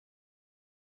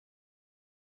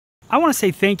I want to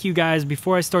say thank you guys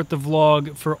before I start the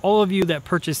vlog for all of you that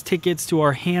purchased tickets to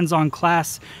our hands-on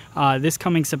class this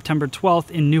coming September 12th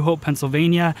in New Hope,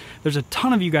 Pennsylvania. There's a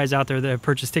ton of you guys out there that have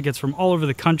purchased tickets from all over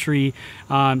the country.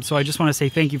 So I just want to say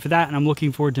thank you for that, and I'm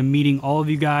looking forward to meeting all of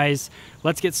you guys.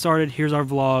 Let's get started. Here's our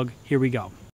vlog. Here we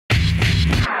go.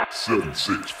 7,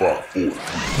 6, 5, 4, 3,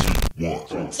 2,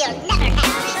 1.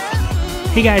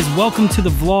 Hey guys, welcome to the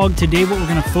vlog. Today what we're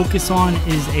going to focus on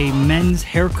is a men's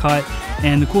haircut.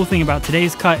 And the cool thing about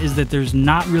today's cut is that there's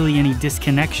not really any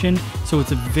disconnection. So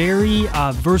it's a very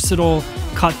versatile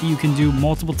cut that you can do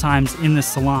multiple times in the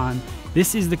salon.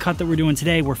 This is the cut that we're doing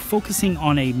today. We're focusing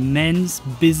on a men's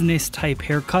business type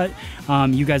haircut.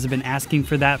 You guys have been asking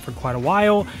for that for quite a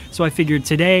while. So I figured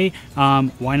today,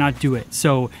 why not do it?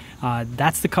 So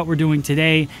that's the cut we're doing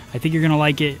today. I think you're gonna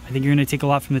like it. I think you're gonna take a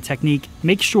lot from the technique.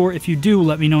 Make sure if you do,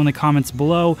 let me know in the comments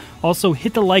below. Also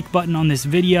hit the like button on this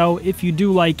video if you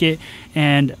do like it.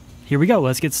 And here we go,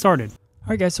 let's get started. All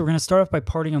right guys, so we're going to start off by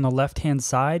parting on the left-hand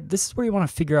side. This is where you want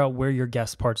to figure out where your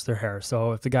guest parts their hair.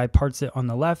 So if the guy parts it on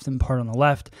the left, then part on the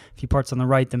left. If he parts on the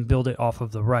right, then build it off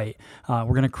of the right. We're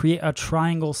going to create a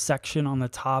triangle section on the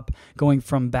top going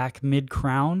from back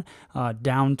mid-crown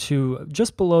down to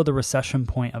just below the recession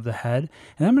point of the head.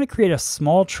 And I'm going to create a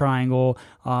small triangle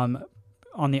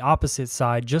on the opposite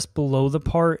side, just below the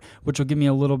part, which will give me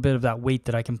a little bit of that weight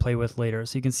that I can play with later.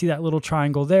 So you can see that little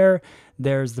triangle there.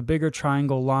 There's the bigger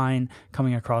triangle line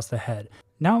coming across the head.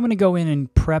 Now I'm going to go in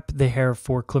and prep the hair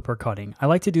for clipper cutting. I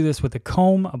like to do this with a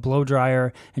comb, a blow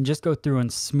dryer, and just go through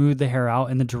and smooth the hair out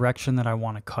in the direction that I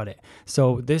want to cut it.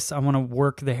 So this, I want to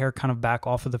work the hair kind of back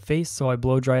off of the face, so I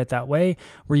blow dry it that way.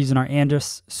 We're using our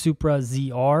Andis Supra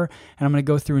ZR, and I'm going to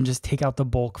go through and just take out the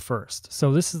bulk first.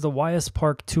 So this is the YS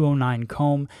Park 209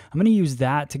 comb. I'm going to use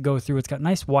that to go through. It's got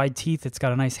nice wide teeth. It's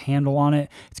got a nice handle on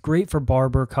it. It's great for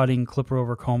barber cutting, clipper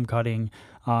over comb cutting.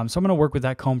 So I'm going to work with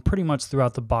that comb pretty much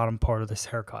throughout the bottom part of this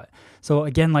haircut. So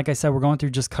again, like I said, we're going through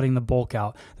just cutting the bulk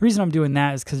out. The reason I'm doing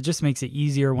that is because it just makes it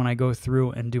easier when I go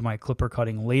through and do my clipper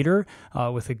cutting later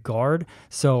with a guard,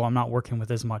 so I'm not working with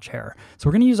as much hair. So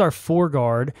we're going to use our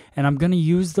foreguard, and I'm going to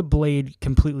use the blade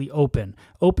completely open.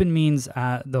 Open means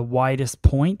at the widest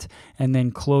point, and then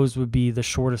closed would be the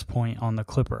shortest point on the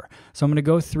clipper. So I'm going to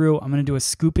go through, I'm going to do a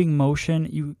scooping motion.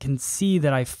 You can see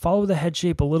that I follow the head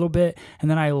shape a little bit, and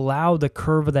then I allow the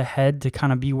curve of the head to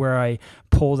kind of be where I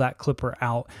pull that clipper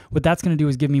out. What that's going to do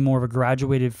is give me more of a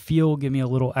graduated feel, give me a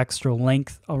little extra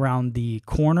length around the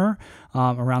corner,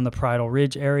 around the parietal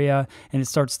ridge area, and it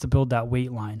starts to build that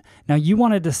weight line. Now you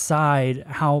want to decide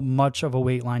how much of a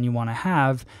weight line you want to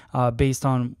have based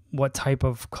on what type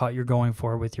of cut you're going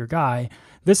for with your guy.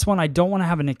 This one, I don't want to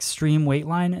have an extreme weight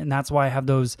line, and that's why I have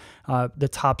those, the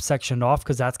top sectioned off,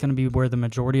 because that's going to be where the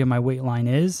majority of my weight line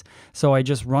is. So I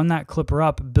just run that clipper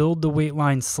up, build the weight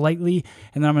line slightly,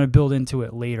 and then I'm going to build into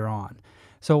it later on.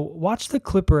 So watch the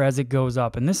clipper as it goes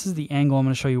up, and this is the angle I'm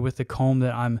going to show you with the comb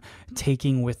that I'm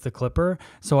taking with the clipper.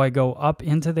 So I go up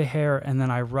into the hair, and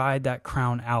then I ride that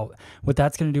crown out. What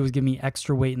that's going to do is give me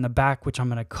extra weight in the back, which I'm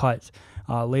going to cut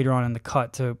later on in the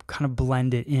cut to kind of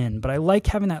blend it in. But I like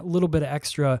having that little bit of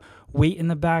extra weight in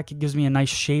the back. It gives me a nice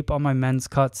shape on my men's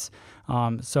cuts.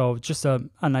 So just a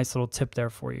nice little tip there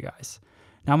for you guys.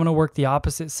 Now I'm going to work the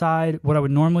opposite side. What I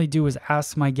would normally do is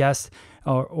ask my guest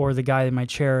or the guy in my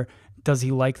chair, does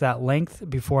he like that length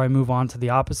before I move on to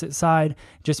the opposite side?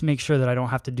 Just make sure that I don't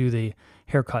have to do the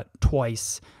haircut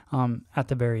twice at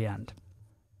the very end.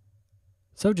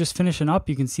 So just finishing up,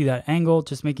 you can see that angle,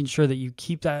 just making sure that you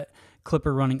keep that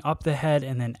clipper running up the head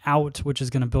and then out, which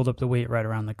is going to build up the weight right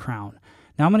around the crown.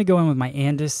 Now I'm going to go in with my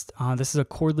Andis. This is a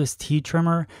cordless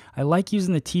T-trimmer. I like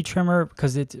using the T-trimmer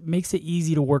because it makes it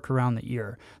easy to work around the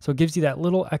ear. So it gives you that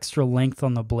little extra length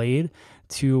on the blade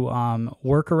to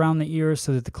work around the ear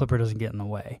so that the clipper doesn't get in the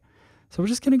way. So we're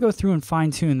just going to go through and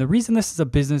fine tune. The reason this is a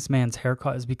businessman's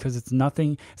haircut is because it's not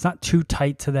too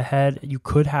tight to the head. You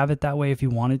could have it that way if you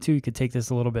wanted to. You could take this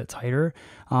a little bit tighter,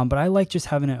 but I like just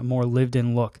having a more lived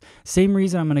in look. Same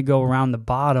reason I'm going to go around the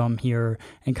bottom here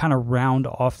and kind of round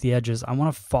off the edges. I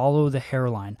want to follow the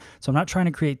hairline. So I'm not trying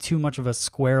to create too much of a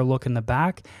square look in the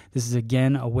back. This is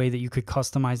again a way that you could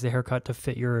customize the haircut to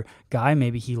fit your guy.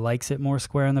 Maybe he likes it more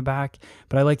square in the back,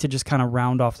 but I like to just kind of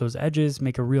round off those edges,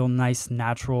 make a real nice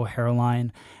natural hairline.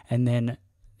 And then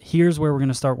here's where we're going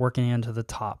to start working into the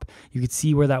top. You can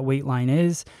see where that weight line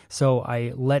is. So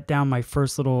I let down my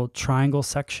first little triangle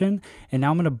section, and now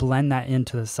I'm going to blend that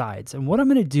into the sides. And what I'm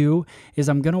going to do is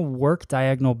I'm going to work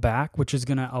diagonal back, which is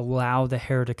going to allow the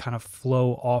hair to kind of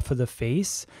flow off of the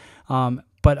face.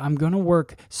 but I'm going to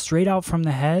work straight out from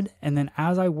the head. And then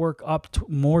as I work up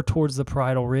more towards the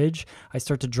parietal ridge, I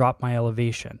start to drop my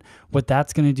elevation. What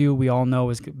that's going to do, we all know,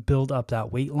 is build up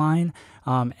that weight line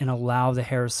and allow the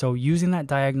hair. So using that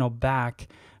diagonal back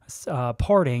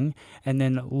parting and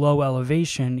then low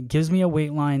elevation gives me a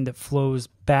weight line that flows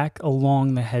back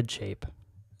along the head shape.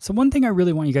 So one thing I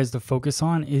really want you guys to focus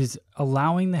on is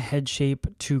allowing the head shape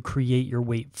to create your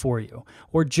weight for you,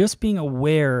 or just being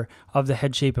aware of the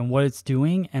head shape and what it's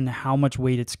doing and how much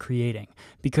weight it's creating.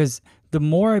 Because the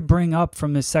more I bring up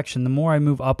from this section, the more I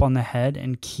move up on the head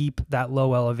and keep that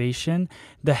low elevation,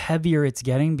 the heavier it's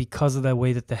getting because of the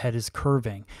way that the head is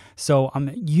curving. So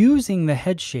I'm using the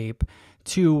head shape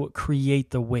to create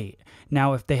the weight.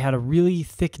 Now, if they had a really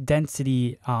thick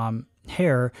density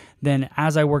hair, then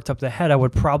as I worked up the head, I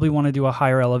would probably want to do a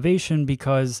higher elevation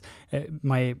because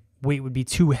my weight would be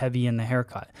too heavy in the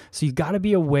haircut. So you got to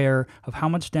be aware of how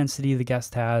much density the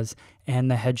guest has and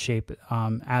the head shape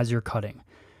as you're cutting.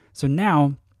 So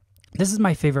now, this is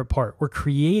my favorite part. We're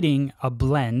creating a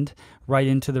blend right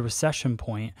into the recession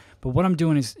point, but what I'm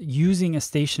doing is using a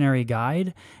stationary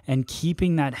guide and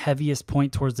keeping that heaviest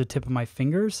point towards the tip of my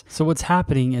fingers. So what's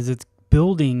happening is it's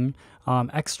building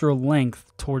extra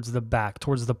length towards the back,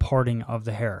 towards the parting of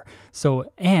the hair. So,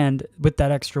 and with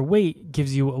that extra weight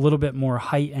gives you a little bit more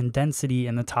height and density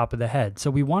in the top of the head.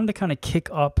 So we wanted to kind of kick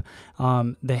up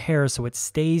the hair so it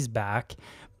stays back,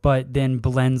 but then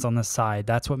blends on the side.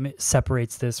 That's what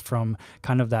separates this from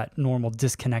kind of that normal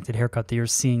disconnected haircut that you're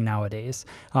seeing nowadays.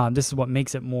 This is what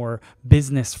makes it more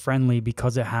business friendly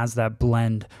because it has that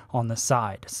blend on the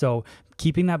side. So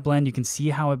keeping that blend, you can see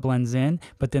how it blends in,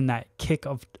 but then that kick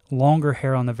of longer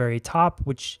hair on the very top,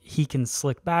 which he can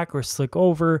slick back or slick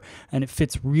over, and it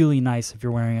fits really nice if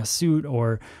you're wearing a suit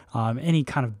or any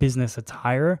kind of business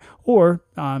attire, or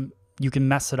you can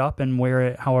mess it up and wear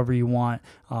it however you want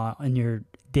in your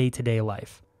day-to-day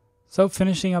life. So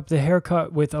finishing up the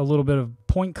haircut with a little bit of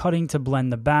point cutting to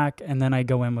blend the back, and then I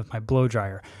go in with my blow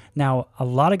dryer. Now, a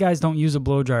lot of guys don't use a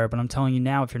blow dryer, but I'm telling you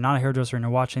now, if you're not a hairdresser and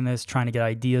you're watching this, trying to get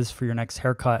ideas for your next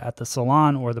haircut at the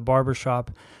salon or the barber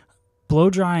shop, blow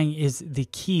drying is the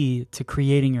key to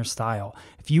creating your style.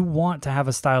 If you want to have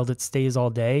a style that stays all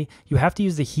day, you have to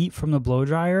use the heat from the blow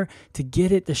dryer to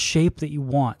get it the shape that you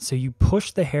want. So you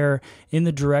push the hair in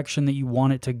the direction that you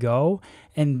want it to go,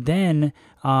 and then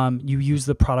you use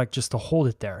the product just to hold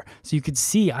it there. So you could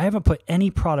see I haven't put any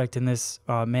product in this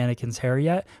mannequin's hair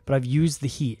yet, but I've used the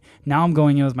heat. Now I'm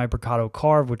going in with my Bricato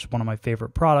Carve, which is one of my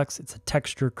favorite products. It's a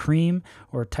texture cream,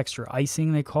 or texture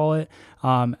icing they call it,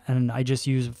 and I just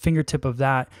use a fingertip of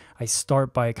that. I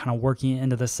start by kind of working it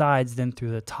into the sides, then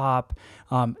through the top,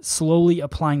 slowly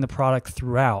applying the product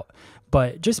throughout.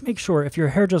 But just make sure, if you're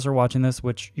a hairdresser watching this,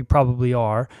 which you probably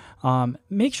are,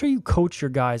 make sure you coach your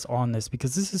guys on this,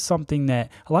 because this is something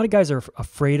that a lot of guys are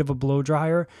afraid of a blow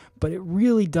dryer, but it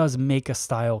really does make a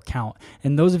style count.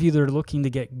 And those of you that are looking to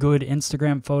get good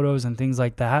Instagram photos and things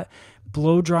like that,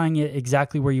 blow drying it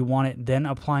exactly where you want it, then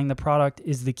applying the product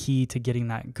is the key to getting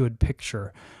that good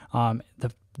picture.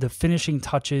 The finishing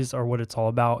touches are what it's all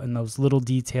about, and those little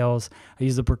details. I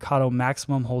use the Bricato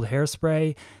Maximum Hold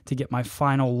Hairspray to get my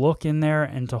final look in there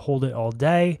and to hold it all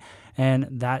day. And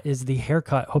that is the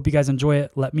haircut. Hope you guys enjoy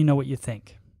it. Let me know what you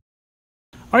think.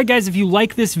 All right, guys, if you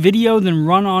like this video, then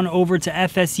run on over to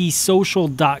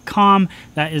fsesocial.com.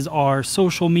 That is our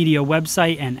social media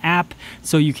website and app.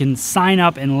 So you can sign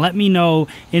up and let me know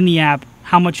in the app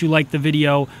how much you like the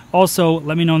video. Also,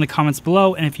 let me know in the comments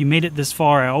below. And if you made it this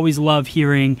far, I always love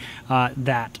hearing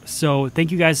that. So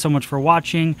thank you guys so much for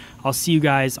watching. I'll see you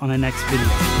guys on the next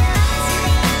video.